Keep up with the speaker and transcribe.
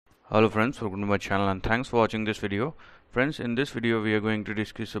Hello friends, welcome to my channel and thanks for watching this video. Friends, in this video we are going to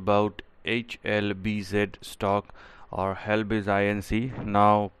discuss about Hlbz stock or Helbiz INC.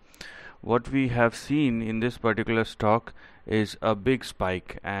 Now what we have seen in this particular stock is a big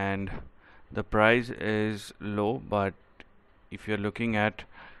spike and the price is low, but if you're looking at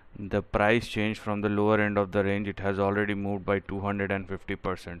the price change from the lower end of the range, it has already moved by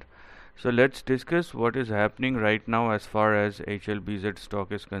 250%. So let's discuss what is happening right now as far as Hlbz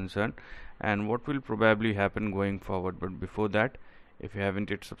stock is concerned and what will probably happen going forward. But before that, if you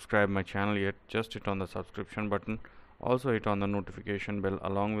haven't yet subscribed my channel yet, just hit on the subscription button. Also hit on the notification bell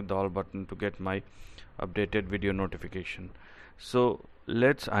along with the all button to get my updated video notification. So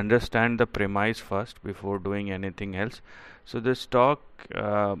let's understand the premise first before doing anything else. So the stock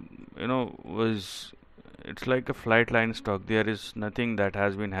it's like a flight line stock. There is nothing that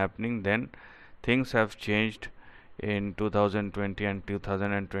has been happening. Then things have changed in 2020 and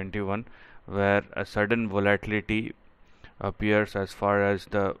 2021 where a sudden volatility appears as far as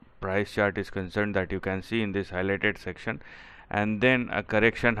the price chart is concerned, that you can see in this highlighted section, and then a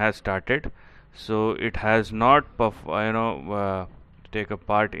correction has started. So it has not take a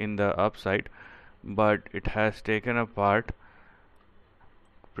part in the upside, but it has taken a part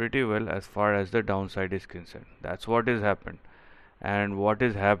pretty well as far as the downside is concerned. That's what has happened. And what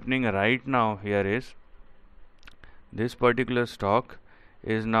is happening right now here is this particular stock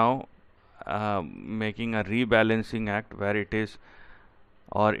is now making a rebalancing act where it is,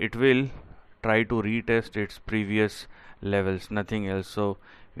 or it will try to retest its previous levels, nothing else. So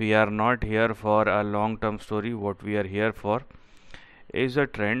we are not here for a long-term story. What we are here for is a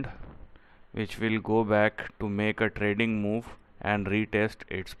trend which will go back to make a trading move and retest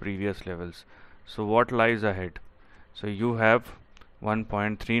its previous levels. So what lies ahead? So you have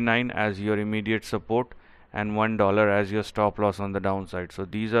 1.39 as your immediate support and $1 as your stop loss on the downside. So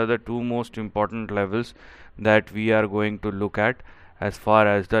these are the two most important levels that we are going to look at as far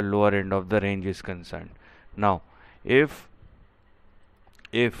as the lower end of the range is concerned. Now if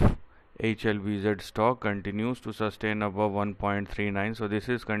Hlbz stock continues to sustain above 1.39, so this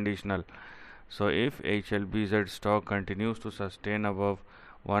is conditional. So if Hlbz stock continues to sustain above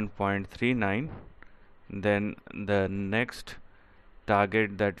 1.39, then the next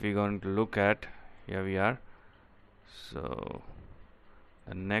target that we're going to look at, here we are. So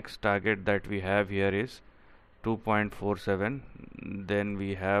the next target that we have here is 2.47, then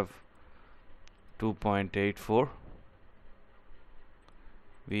we have 2.84,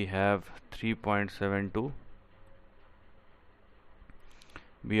 we have 3.72,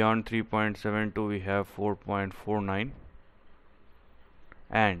 beyond 3.72 we have 4.49,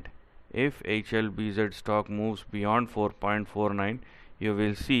 and if Hlbz stock moves beyond 4.49, you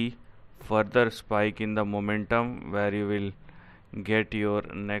will see further spike in the momentum where you will get your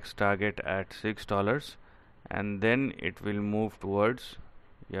next target at $6, and then it will move towards,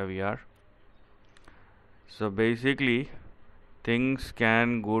 here we are. So basically things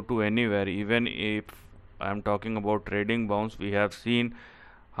can go to anywhere. Even if I'm talking about trading bounce, we have seen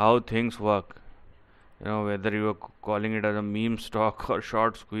how things work. Whether you are calling it as a meme stock or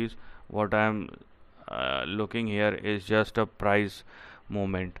short squeeze, what I am looking here is just a price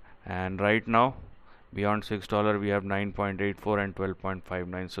movement. And right now beyond $6 we have 9.84 and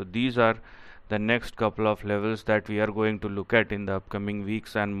 12.59. so these are the next couple of levels that we are going to look at in the upcoming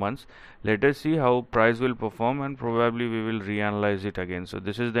weeks and months. Let us see how price will perform and probably we will reanalyze it again. So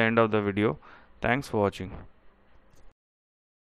this is the end of the video. Thanks for watching.